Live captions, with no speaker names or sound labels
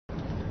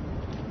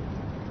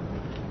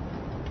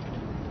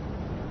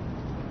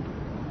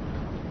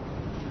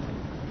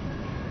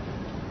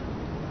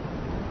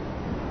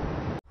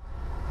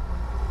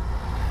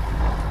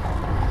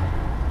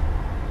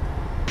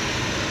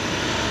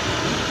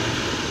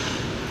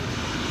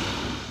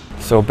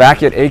So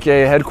back at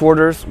AKA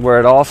headquarters where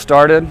it all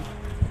started.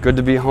 Good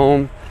to be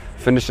home,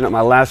 finishing up my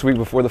last week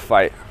before the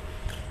fight.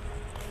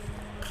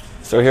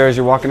 So here as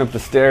you're walking up the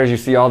stairs, you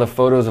see all the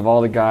photos of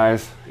all the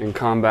guys in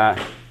combat.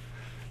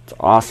 It's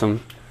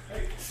awesome.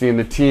 Seeing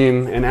the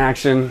team in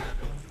action.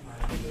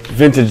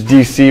 Vintage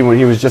DC when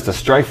he was just a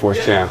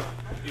Strikeforce champ.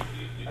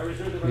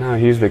 Now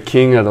he's the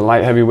king of the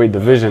light heavyweight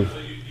division.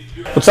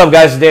 What's up,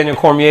 guys? It's Daniel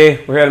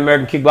Cormier. We're here at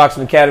American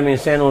Kickboxing Academy in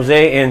San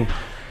Jose, and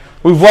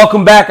we've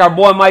welcomed back our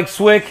boy Mike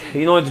Swick.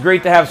 You know, it's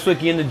great to have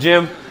Swicky in the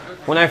gym.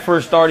 When I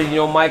first started, you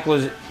know, Mike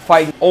was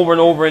fighting over and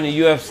over in the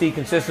UFC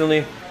consistently,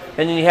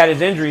 and then he had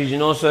his injuries, you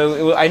know,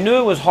 so I knew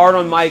it was hard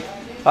on Mike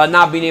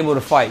not being able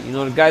to fight. You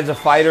know, the guy's a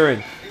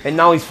fighter, and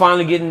now he's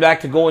finally getting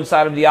back to go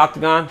inside of the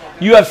octagon.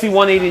 UFC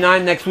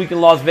 189 next week in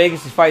Las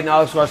Vegas. He's fighting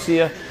Alex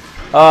Garcia.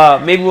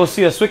 Maybe we'll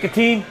see a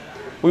Swickatine.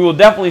 We will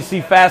definitely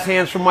see fast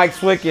hands from Mike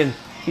Swick, and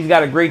he's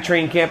got a great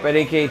training camp at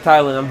AKA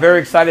Thailand. I'm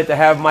very excited to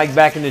have Mike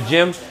back in the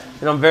gym,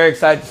 and I'm very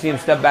excited to see him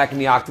step back in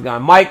the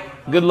octagon. Mike,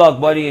 good luck,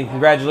 buddy, and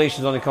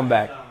congratulations on the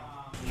comeback.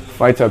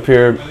 Fights up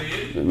here,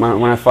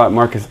 when I fought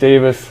Marcus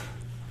Davis,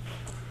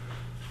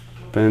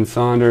 Ben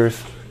Saunders,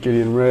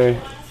 Gideon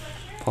Ray,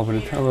 Paul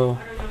Bonatello,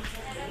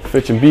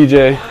 Fitch and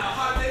BJ.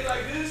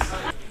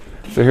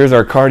 So here's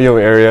our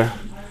cardio area.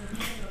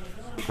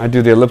 I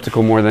do the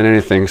elliptical more than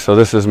anything, so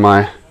this is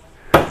my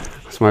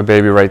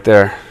baby right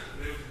there.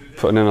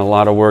 Putting in a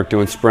lot of work,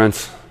 doing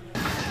sprints.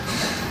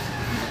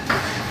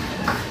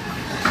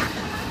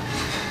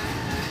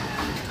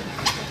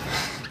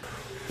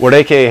 We're at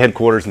AKA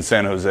headquarters in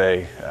San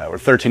Jose. We're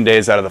 13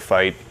 days out of the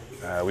fight.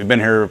 We've been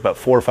here about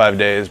 4 or 5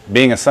 days.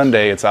 Being a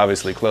Sunday, it's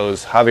obviously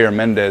closed. Javier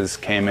Mendez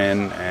came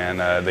in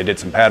and they did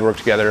some pad work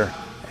together,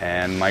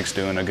 and Mike's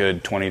doing a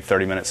good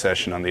 20-30 minute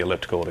session on the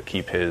elliptical to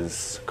keep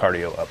his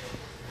cardio up.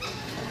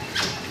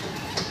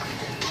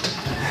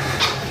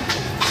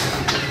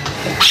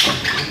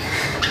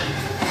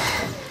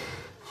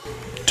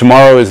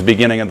 Tomorrow is the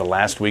beginning of the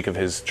last week of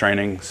his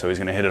training, so he's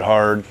going to hit it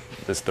hard.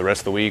 The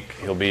rest of the week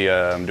he'll be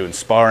doing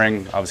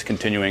sparring, obviously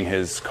continuing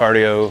his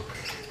cardio,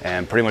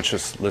 and pretty much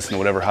just listen to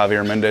whatever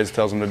Javier Mendez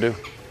tells him to do.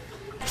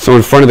 So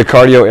in front of the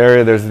cardio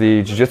area, there's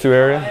the Jiu-Jitsu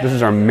area. This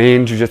is our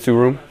main Jiu-Jitsu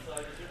room.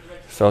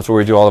 So that's where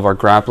we do all of our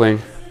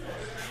grappling,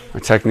 our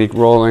technique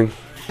rolling.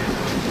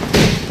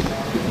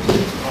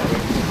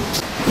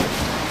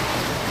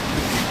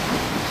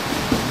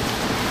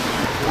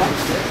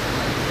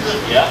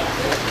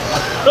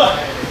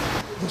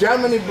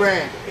 Germany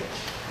brand.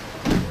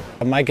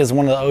 Mike is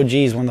one of the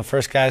OGs, one of the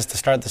first guys to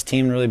start this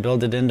team and really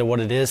build it into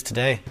what it is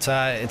today.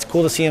 It's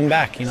cool to see him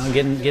back, you know,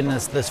 getting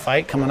this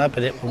fight coming up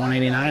at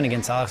 189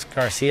 against Alex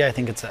Garcia. I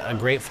think it's a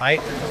great fight.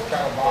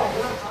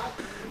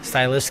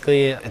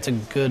 Stylistically, it's a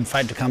good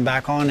fight to come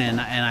back on, and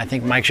I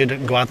think Mike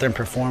should go out there and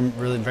perform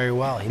really very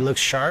well. He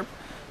looks sharp,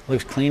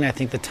 looks clean. I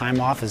think the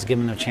time off has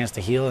given him a chance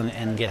to heal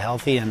and get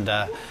healthy and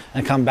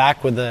come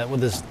back with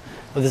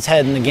his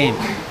head in the game.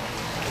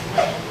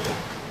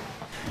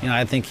 You know,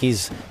 I think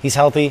he's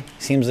healthy.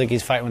 Seems like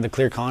he's fighting with a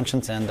clear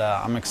conscience, and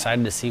I'm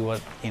excited to see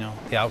what, you know,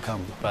 the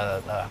outcome.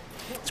 But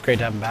it's great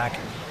to have him back.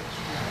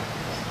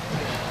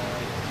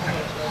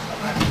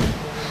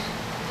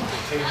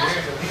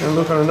 And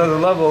look on another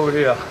level over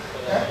here.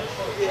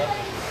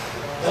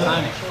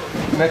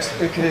 Next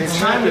AKA It's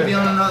time to be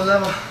on another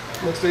level.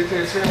 Next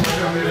AKA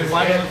champion.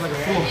 Why do I look like a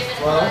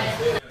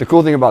fool? The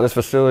cool thing about this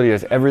facility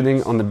is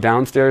everything on the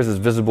downstairs is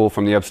visible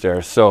from the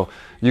upstairs. So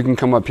you can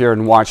come up here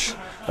and watch,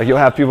 like you'll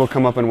have people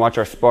come up and watch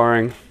our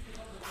sparring.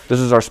 This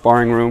is our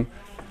sparring room.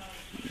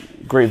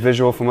 Great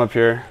visual from up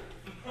here.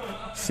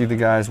 See the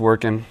guys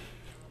working.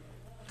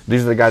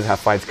 These are the guys that have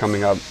fights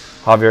coming up.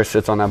 Javier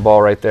sits on that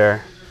ball right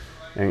there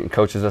and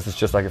coaches us. It's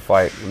just like a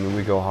fight. I mean,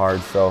 we go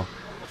hard, so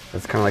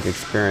it's kind of like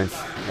experience.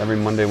 Every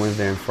Monday,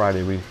 Wednesday, and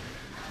Friday, we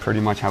pretty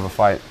much have a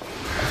fight.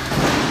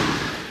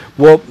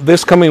 Well,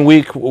 this coming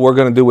week, what we're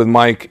going to do with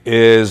Mike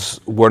is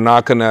we're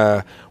not going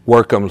to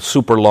work him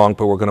super long,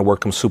 but we're going to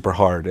work him super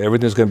hard.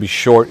 Everything's going to be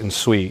short and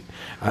sweet.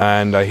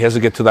 And he has to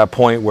get to that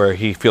point where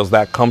he feels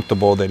that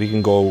comfortable that he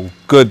can go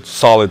good,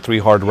 solid 3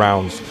 hard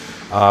rounds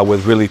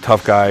with really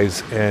tough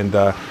guys. And,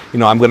 you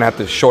know, I'm going to have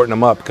to shorten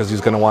him up because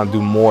he's going to want to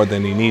do more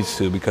than he needs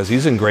to because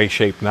he's in great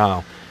shape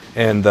now.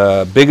 And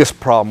the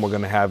biggest problem we're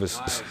going to have is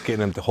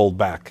getting him to hold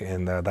back,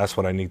 and that's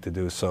what I need to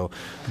do. So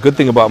the good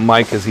thing about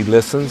Mike is he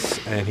listens,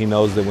 and he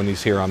knows that when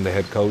he's here, I'm the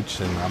head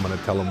coach, and I'm going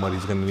to tell him what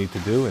he's going to need to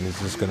do, and he's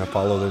just going to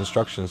follow the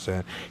instructions.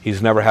 And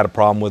he's never had a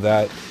problem with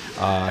that.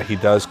 He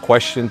does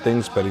question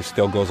things, but he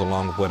still goes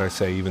along with what I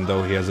say. Even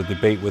though he has a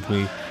debate with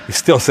me, he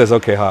still says,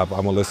 okay, Hop,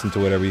 I'm going to listen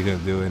to whatever you're going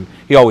to do. And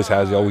he always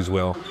has, he always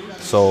will.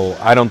 So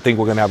I don't think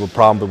we're going to have a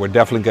problem, but we're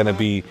definitely going to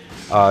be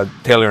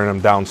tailoring them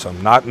down some.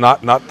 Not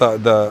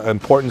the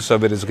importance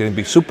of it is going to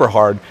be super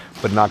hard,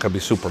 but not going to be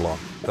super long.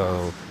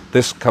 So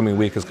this coming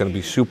week is going to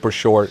be super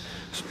short,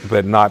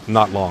 but not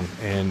long,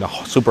 and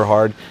super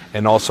hard.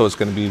 And also it's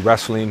going to be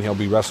wrestling. He'll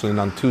be wrestling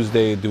on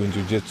Tuesday, doing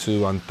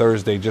jiu-jitsu on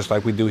Thursday, just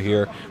like we do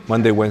here.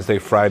 Monday, Wednesday,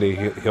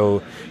 Friday,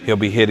 he'll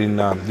be hitting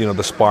you know,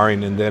 the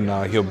sparring, and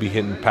then he'll be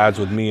hitting pads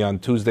with me on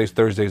Tuesdays,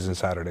 Thursdays, and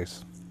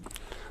Saturdays.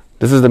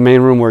 This is the main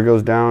room where it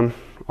goes down.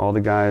 All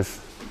the guys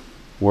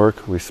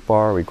work, we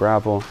spar, we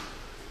grapple.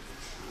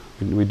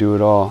 We do it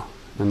all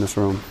in this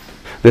room.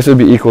 This would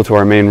be equal to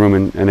our main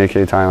room in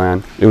AKA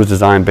Thailand. It was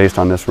designed based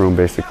on this room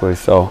basically.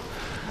 So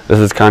this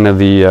is kind of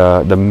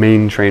the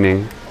main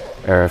training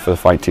area for the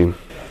fight team.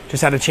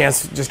 Just had a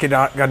chance to just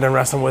got done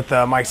wrestling with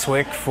Mike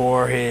Swick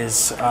for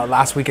his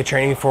last week of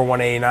training for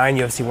 189,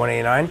 UFC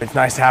 189. It's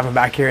nice to have him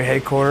back here at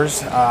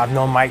headquarters. I've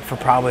known Mike for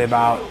probably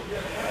about,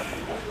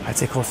 I'd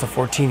say close to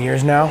 14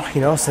 years now, you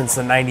know, since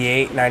the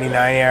 98,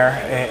 99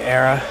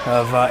 era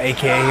of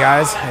AKA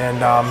guys. And,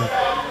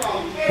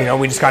 you know,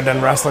 we just got done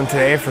wrestling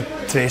today.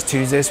 Today's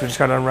Tuesday, so we just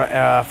got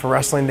done for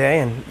wrestling day.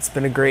 And it's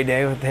been a great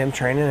day with him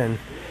training, and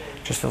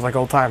it just feels like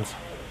old times.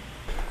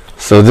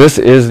 So this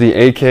is the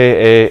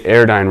AKA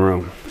Airdyne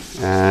room.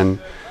 And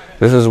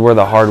this is where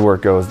the hard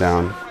work goes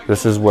down.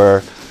 This is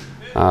where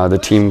the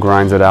team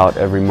grinds it out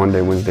every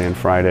Monday, Wednesday, and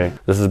Friday.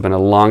 This has been a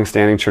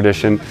long-standing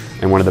tradition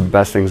and one of the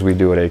best things we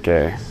do at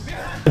AKA.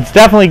 It's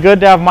definitely good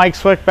to have Mike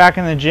Swick back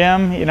in the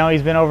gym. You know,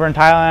 he's been over in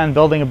Thailand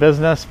building a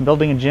business,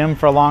 building a gym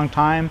for a long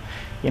time.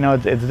 You know,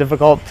 it's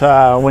difficult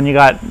when you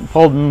got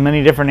pulled in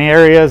many different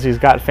areas. He's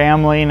got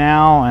family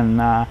now,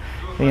 and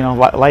you know,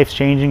 life's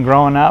changing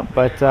growing up.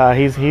 But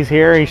he's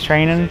here, he's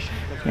training,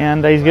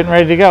 and he's getting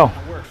ready to go.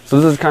 So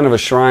this is kind of a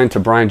shrine to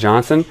Brian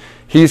Johnson.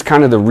 He's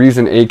kind of the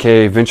reason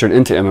AKA ventured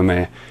into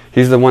MMA.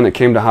 He's the one that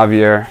came to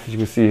Javier, as you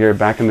can see here,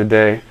 back in the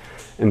day,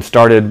 and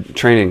started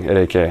training at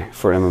AKA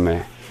for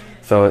MMA.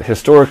 So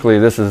historically,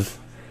 this is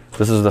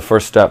the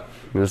first step.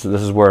 This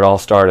is where it all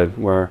started,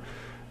 where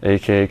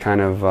AKA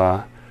kind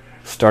of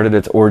started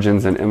its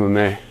origins in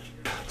MMA.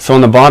 So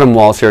on the bottom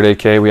walls here at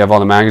AKA, we have all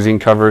the magazine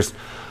covers.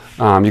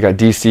 You got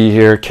DC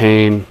here,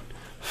 Kane,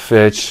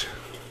 Fitch.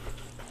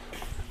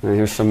 And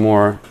here's some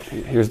more.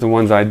 Here's the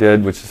ones I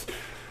did, which is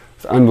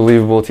it's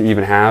unbelievable to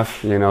even have.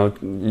 You know,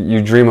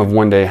 you dream of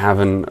one day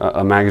having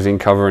a magazine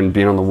cover and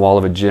being on the wall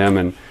of a gym,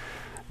 and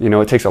you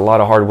know, it takes a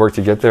lot of hard work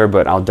to get there,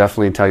 but I'll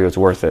definitely tell you it's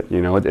worth it.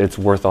 You know, it's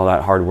worth all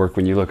that hard work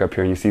when you look up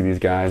here and you see these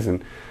guys,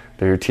 and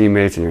they're your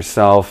teammates and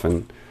yourself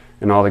and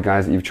all the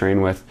guys that you've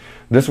trained with.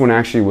 This one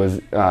actually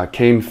was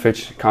Kane,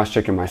 Fitch,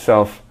 Koscheck, and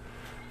myself.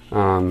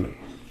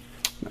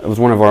 It was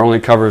one of our only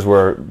covers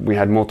where we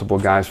had multiple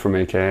guys from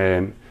AKA,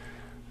 and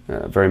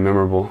very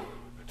memorable.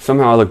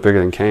 Somehow I look bigger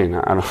than Kane.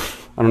 I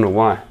don't know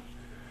why.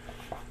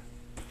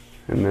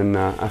 And then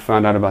I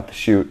found out about the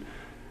shoot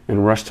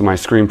and rushed to my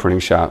screen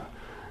printing shop,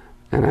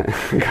 and I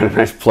got a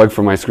nice plug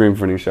for my screen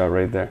printing shop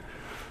right there.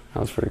 That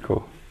was pretty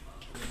cool.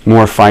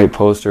 More fight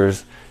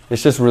posters.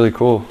 It's just really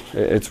cool.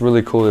 It's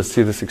really cool to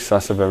see the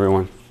success of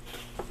everyone.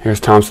 Here's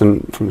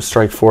Thompson from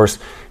Strike Force.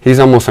 He's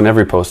almost on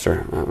every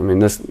poster. I mean,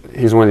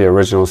 he's one of the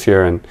originals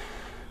here, and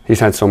he's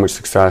had so much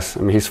success. I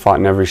mean, he's fought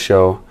in every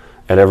show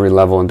at every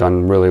level and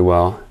done really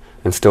well,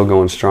 and still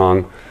going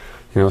strong.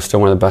 You know,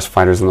 still one of the best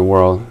fighters in the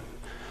world.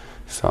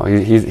 So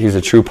he's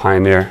a true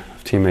pioneer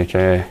of Team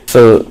AKA.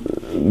 So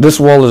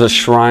this wall is a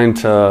shrine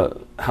to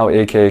how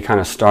AKA kind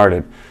of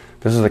started.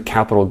 This is a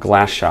Capitol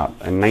glass shop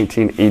in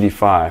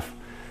 1985.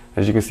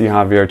 As you can see,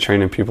 Javier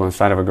training people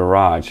inside of a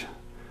garage.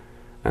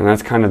 And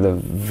that's kind of the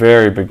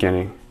very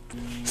beginning.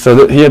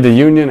 So he had the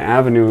Union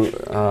Avenue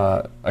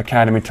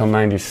Academy till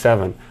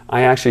 97.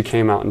 I actually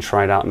came out and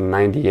tried out in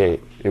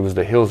 98. It was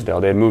the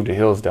Hillsdale. They had moved to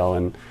Hillsdale,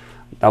 and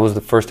that was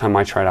the first time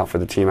I tried out for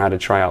the team. I had to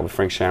try out with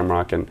Frank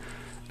Shamrock and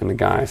the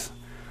guys.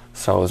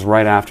 So it was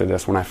right after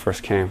this when I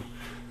first came.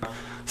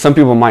 Some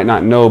people might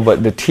not know,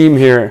 but the team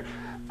here,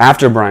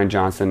 after Brian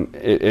Johnson,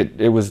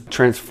 it was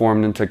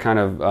transformed into kind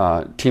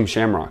of Team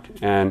Shamrock.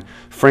 And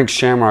Frank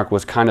Shamrock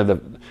was kind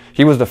of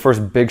he was the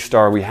first big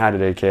star we had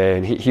at AKA,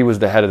 and he was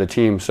the head of the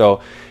team.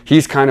 So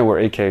he's kind of where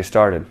AKA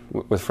started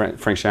with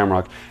Frank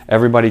Shamrock.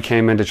 Everybody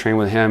came in to train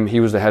with him.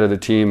 He was the head of the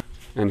team.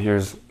 And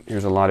here's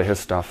a lot of his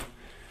stuff.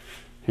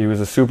 He was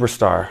a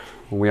superstar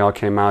when we all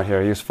came out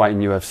here. He was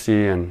fighting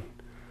UFC, and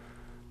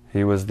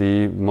he was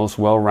the most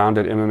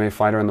well-rounded MMA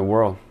fighter in the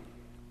world.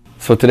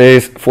 So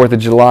today's 4th of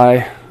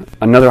July,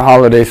 another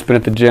holiday spent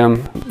at the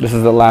gym. This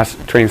is the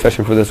last training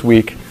session for this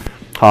week.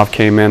 Hoff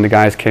came in, the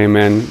guys came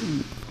in.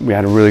 We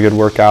had a really good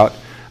workout.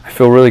 I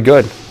feel really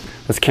good.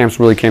 This camp's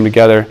really came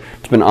together.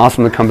 It's been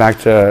awesome to come back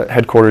to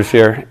headquarters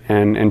here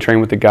and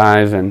train with the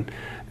guys and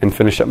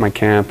finish up my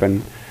camp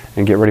and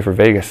get ready for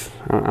Vegas.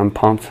 I'm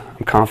pumped,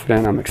 I'm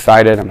confident, I'm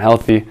excited, I'm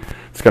healthy.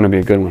 It's going to be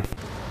a good one.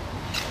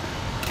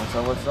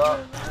 What's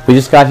up? We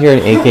just got here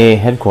at AKA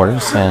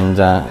headquarters, and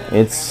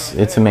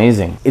it's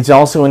amazing. It's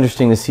also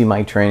interesting to see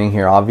Mike training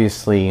here.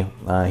 Obviously,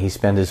 he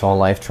spent his whole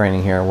life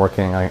training here,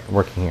 working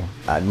here.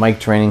 Mike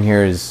training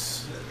here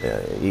is,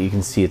 you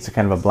can see it's a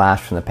kind of a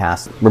blast from the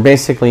past. We're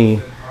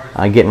basically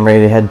getting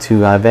ready to head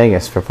to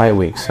Vegas for fight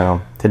week.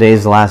 So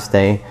today's the last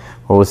day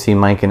where we'll see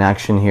Mike in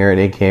action here at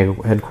AKA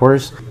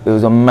headquarters. It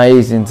was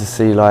amazing to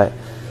see like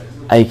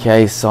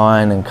AKA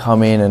sign and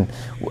come in, and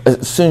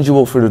as soon as you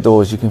walk through the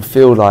doors you can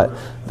feel like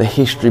the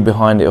history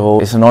behind it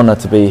all. It's an honour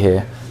to be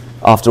here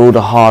after all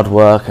the hard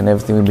work and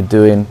everything we've been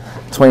doing.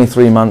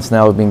 23 months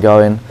now we've been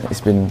going.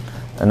 It's been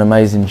an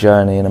amazing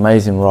journey, an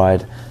amazing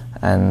ride,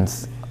 and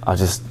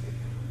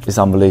it's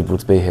unbelievable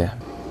to be here.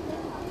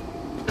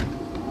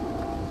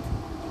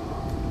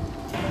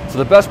 So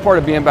the best part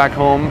of being back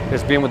home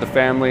is being with the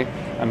family.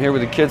 I'm here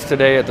with the kids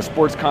today at the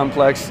sports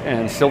complex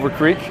in Silver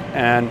Creek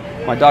and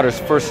my daughter's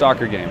first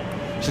soccer game.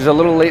 She's a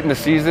little late in the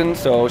season,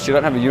 so she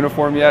doesn't have a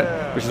uniform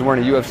yet, but she's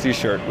wearing a UFC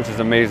shirt, which is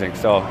amazing.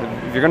 So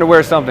if you're gonna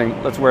wear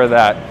something, let's wear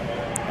that.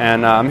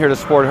 And I'm here to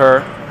support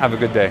her. Have a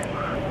good day.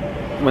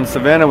 When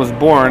Savannah was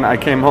born, I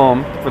came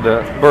home for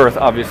the birth,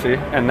 obviously,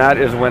 and that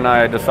is when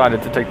I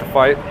decided to take the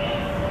fight.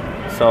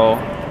 So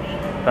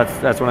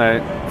that's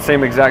when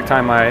same exact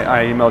time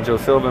I emailed Joe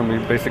Silva and we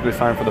basically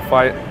signed for the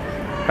fight.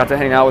 Got to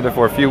hang out with her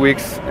for a few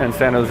weeks in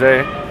San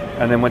Jose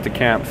and then went to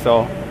camp.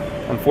 So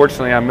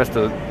unfortunately I missed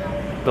the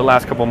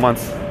last couple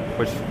months,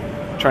 which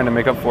I'm trying to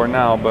make up for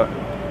now, but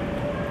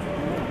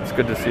it's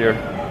good to see her.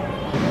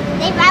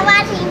 Thanks for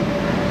watching.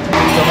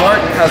 So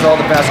Mark has all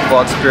the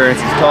basketball experience.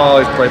 He's tall,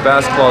 he's played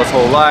basketball his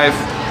whole life.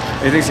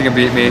 He thinks he can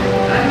beat me.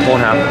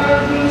 Won't happen.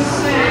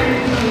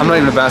 I'm not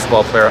even a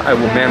basketball player. I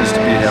will manage to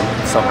beat him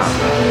somehow.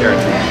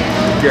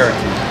 Guaranteed.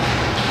 Guaranteed.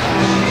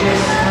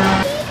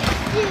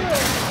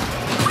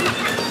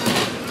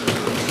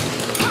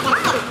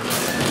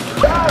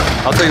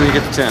 I'll tell you when you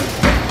get to 10.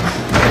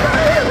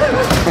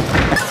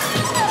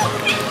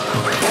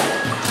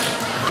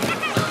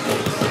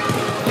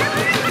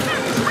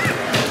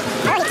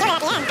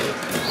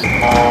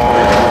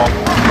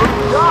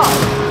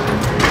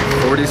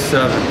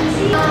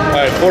 All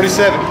right,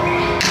 47.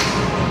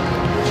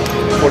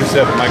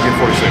 47, might get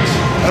 46.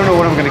 I don't know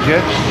what I'm gonna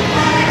get,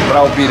 but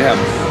I'll beat him.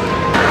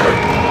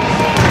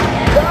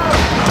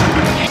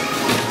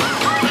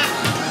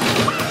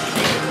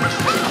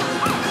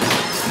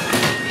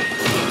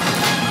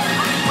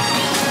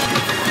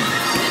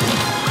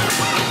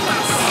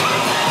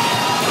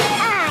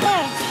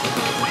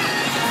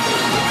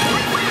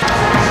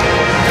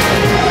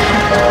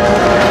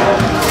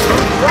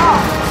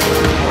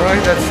 All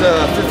right, that's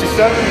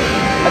 57.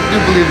 I do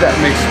believe that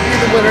makes me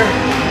the winner.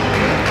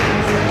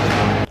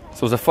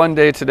 So it was a fun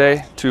day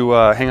today to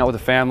hang out with the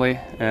family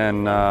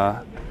and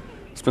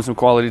spend some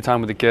quality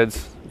time with the kids.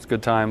 It was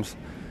good times.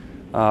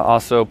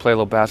 Also play a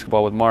little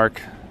basketball with Mark.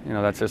 You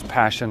know, that's his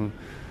passion.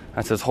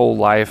 That's his whole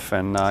life.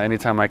 And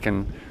anytime I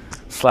can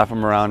slap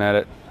him around at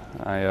it,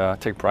 I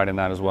take pride in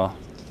that as well.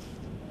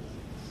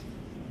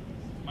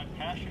 My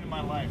passion in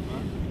my life, huh?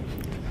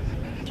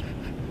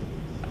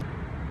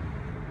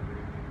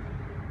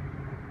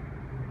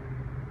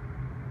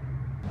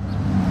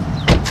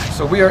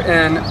 So we are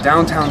in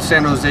downtown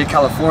San Jose,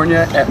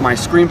 California at my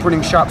screen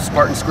printing shop,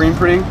 Spartan Screen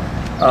Printing.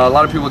 A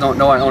lot of people don't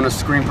know I own a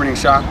screen printing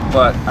shop,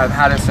 but I've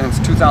had it since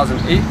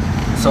 2008.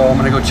 So I'm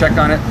gonna go check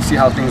on it, see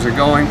how things are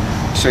going,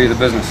 show you the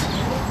business.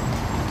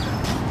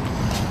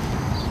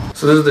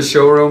 So this is the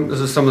showroom. This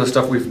is some of the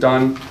stuff we've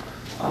done.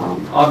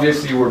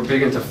 Obviously we're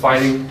big into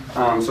fighting.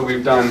 So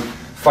we've done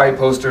fight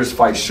posters,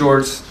 fight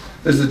shorts.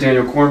 This is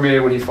Daniel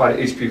Cormier when he fought at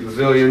HP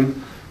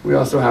Pavilion. We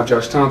also have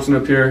Josh Thompson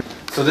up here.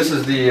 So this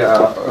is the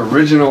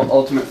original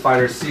Ultimate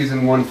Fighter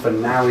Season 1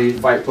 finale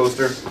fight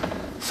poster,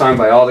 signed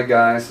by all the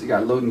guys. You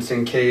got Loden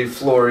Kincaid,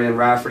 Florian,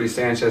 Rafferty,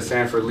 Sanchez,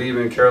 Sanford,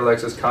 Lieben,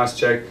 Karolexis,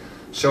 Koscheck,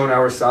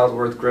 Schoenauer,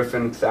 Southworth,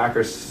 Griffin,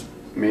 Thacker,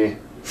 me,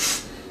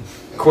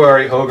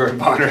 Quarry, Hoger,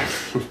 Bonner.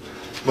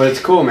 But it's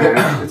cool,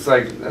 man. It's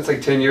like, that's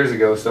like 10 years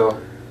ago, so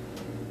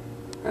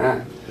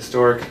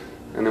historic.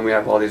 And then we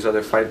have all these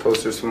other fight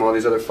posters from all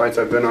these other fights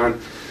I've been on.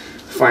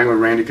 Fighting with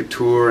Randy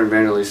Couture and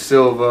Vanderlei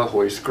Silva,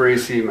 Horace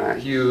Gracie, Matt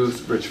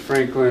Hughes, Rich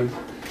Franklin,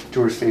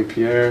 George St.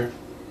 Pierre.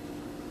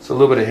 So a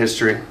little bit of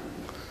history.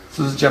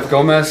 So this is Jeff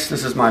Gomez.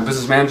 This is my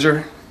business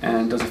manager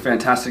and does a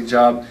fantastic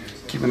job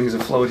keeping things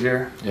afloat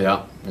here.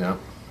 Yeah.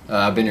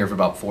 I've been here for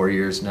about 4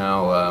 years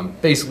now.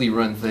 Basically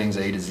run things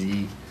A to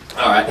Z.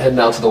 All right, heading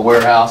out to the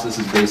warehouse. This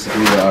is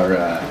basically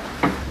our,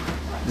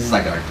 this is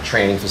like our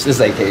training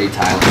facility. This is AKA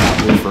Thailand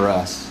out here for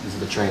us. This is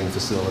the training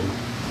facility.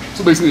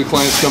 So basically the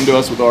clients come to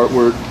us with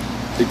artwork.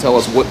 They tell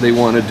us what they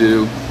want to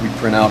do. We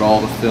print out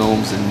all the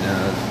films and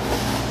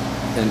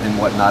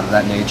whatnot of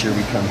that nature.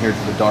 We come here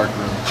to the dark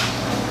room.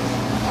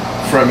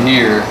 From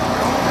here,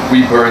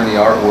 we burn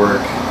the artwork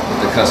that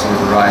the customer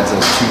provides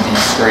us to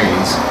these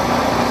screens.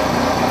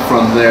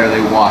 From there, they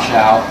wash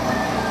out,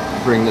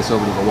 bring this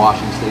over to the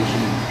washing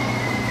station.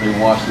 They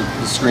wash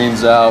the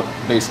screens out,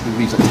 basically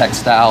leaves a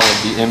textile of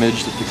the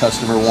image that the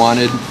customer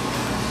wanted.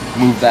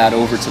 Move that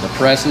over to the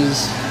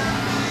presses.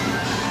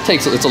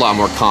 It's a lot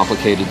more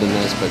complicated than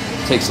this, but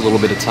it takes a little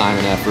bit of time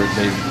and effort.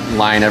 They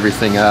line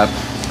everything up,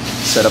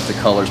 set up the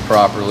colors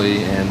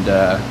properly, and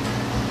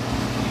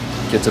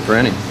get to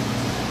printing.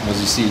 As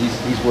you see,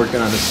 he's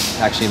working on this,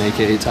 actually an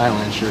AKA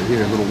Thailand shirt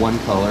here, a little one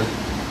color.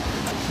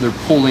 They're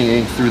pulling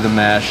ink through the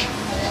mesh,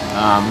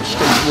 just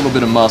get a little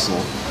bit of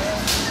muscle,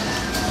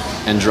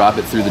 and drop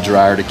it through the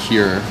dryer to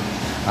cure.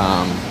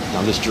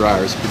 Now this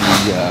dryer is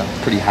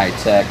pretty high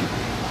tech.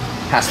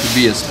 Has to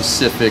be a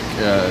specific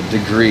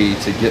degree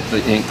to get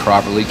the ink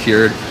properly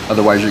cured.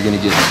 Otherwise you're going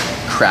to get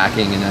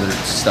cracking and other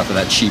stuff of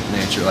that cheap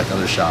nature like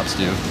other shops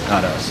do,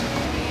 not us.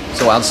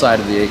 So outside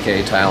of the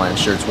AKA Thailand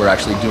shirts, we're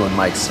actually doing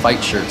Mike's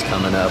fight shirts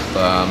coming up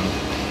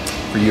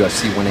for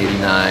UFC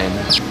 189.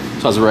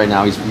 So as of right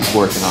now, he's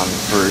working on the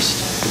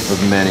first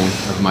of many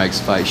of Mike's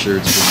fight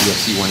shirts for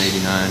UFC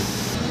 189.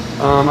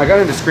 I got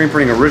into screen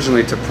printing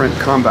originally to print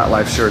Combat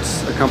Life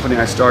shirts, a company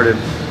I started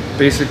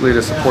basically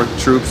to support the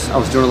troops. I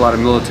was doing a lot of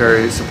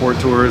military support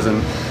tours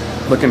and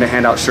looking to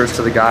hand out shirts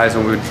to the guys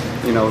when we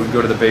would, we'd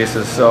go to the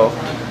bases. So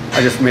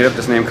I just made up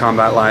this name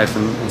Combat Life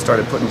and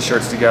started putting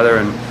shirts together.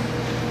 And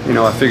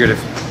I figured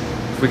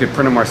if we could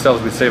print them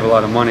ourselves, we'd save a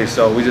lot of money.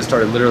 So we just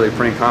started literally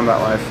printing Combat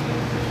Life,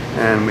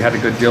 and we had a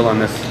good deal on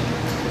this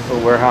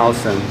little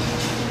warehouse, and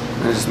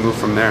I just moved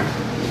from there.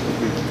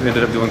 We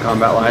ended up doing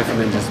Combat Life and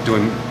then just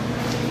doing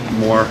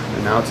more,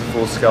 and now it's a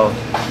full-scale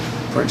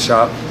print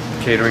shop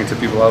catering to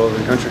people all over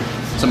the country.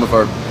 Some of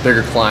our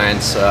bigger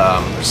clients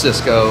are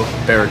Cisco,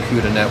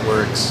 Barracuda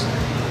Networks,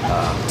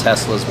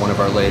 Tesla's one of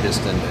our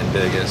latest and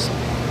biggest,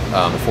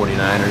 the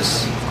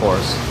 49ers, of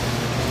course.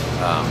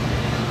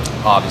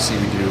 Obviously,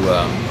 we do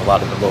a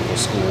lot of the local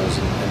schools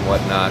and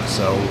whatnot,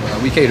 so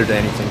we cater to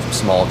anything from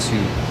small to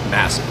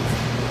massive.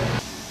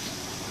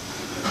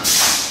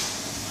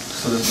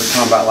 So this is the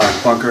Combat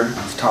Life bunker.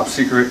 It's top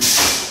secret.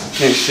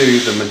 Can't show you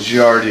the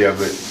majority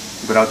of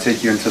it, but I'll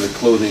take you into the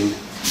clothing.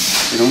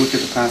 Don't look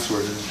at the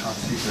password, it's top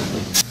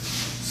secret.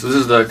 So this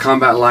is the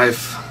Combat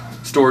Life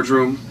storage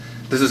room.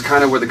 This is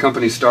kind of where the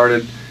company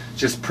started,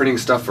 just printing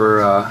stuff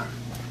for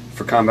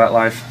Combat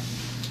Life.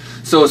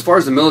 So as far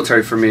as the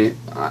military for me,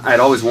 I'd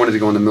always wanted to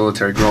go in the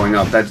military growing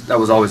up. That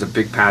was always a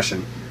big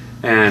passion.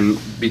 And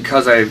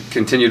because I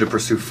continued to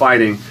pursue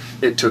fighting,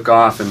 it took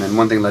off, and then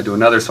one thing led to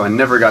another, so I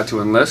never got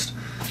to enlist.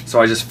 So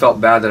I just felt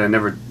bad that I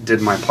never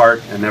did my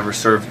part and never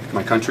served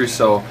my country.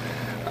 So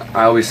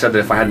I always said that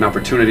if I had an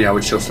opportunity, I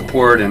would show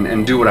support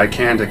and do what I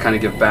can to kind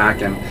of give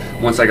back. And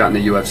once I got in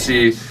the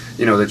UFC,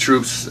 the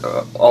troops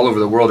all over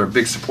the world are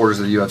big supporters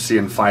of the UFC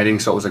and fighting.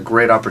 So it was a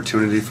great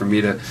opportunity for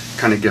me to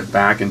kind of give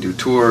back and do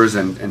tours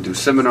and do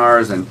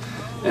seminars and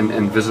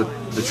visit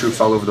the troops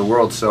all over the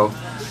world. So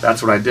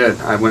that's what I did.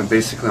 I went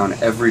basically on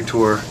every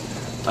tour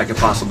I could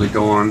possibly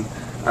go on.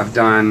 I've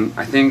done,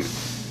 I think,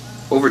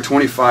 over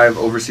 25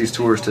 overseas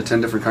tours to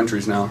 10 different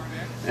countries now,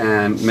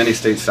 and many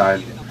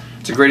stateside.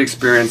 It's a great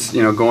experience,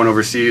 going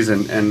overseas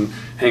and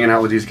hanging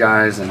out with these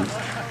guys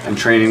and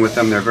training with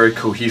them. They're very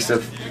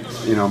cohesive,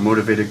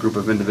 motivated group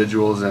of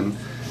individuals, and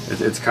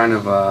it's kind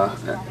of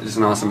just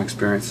an awesome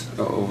experience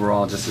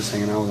overall, just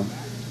hanging out with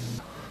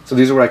them. So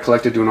these are what I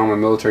collected doing all my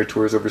military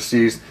tours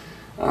overseas.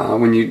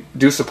 When you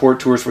do support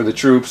tours for the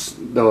troops,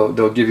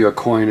 they'll give you a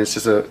coin. It's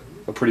just a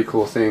pretty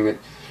cool thing.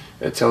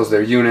 It tells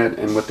their unit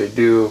and what they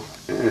do,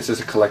 and it's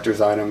just a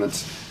collector's item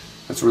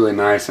that's really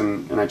nice,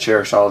 and I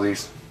cherish all of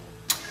these.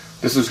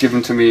 This was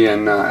given to me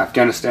in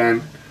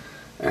Afghanistan,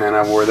 and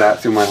I wore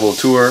that through my whole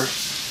tour.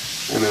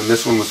 And then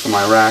this one was from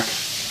Iraq,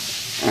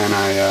 and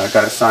I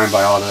got it signed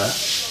by all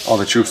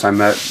the troops I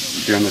met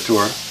during the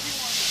tour.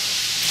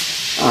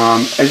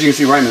 As you can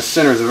see, right in the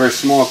center is a very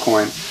small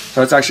coin. So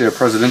that's actually a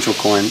presidential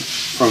coin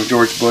from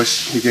George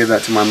Bush. He gave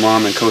that to my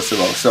mom in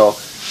Kosovo. So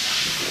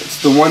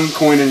it's the one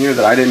coin in here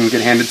that I didn't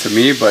get handed to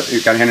me, but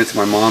it got handed to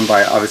my mom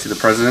by obviously the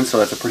president. So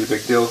that's a pretty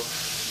big deal.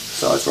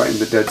 So it's right in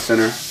the dead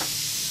center.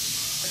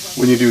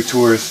 When you do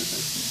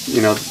tours,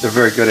 they're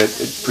very good at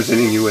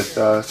presenting you with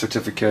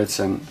certificates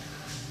and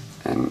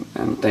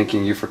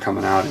thanking you for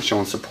coming out and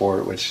showing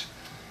support, which,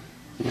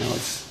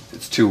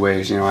 it's two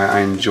ways.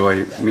 I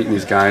enjoy meeting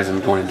these guys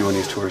and going and doing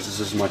these tours just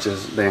as much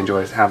as they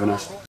enjoy having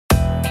us.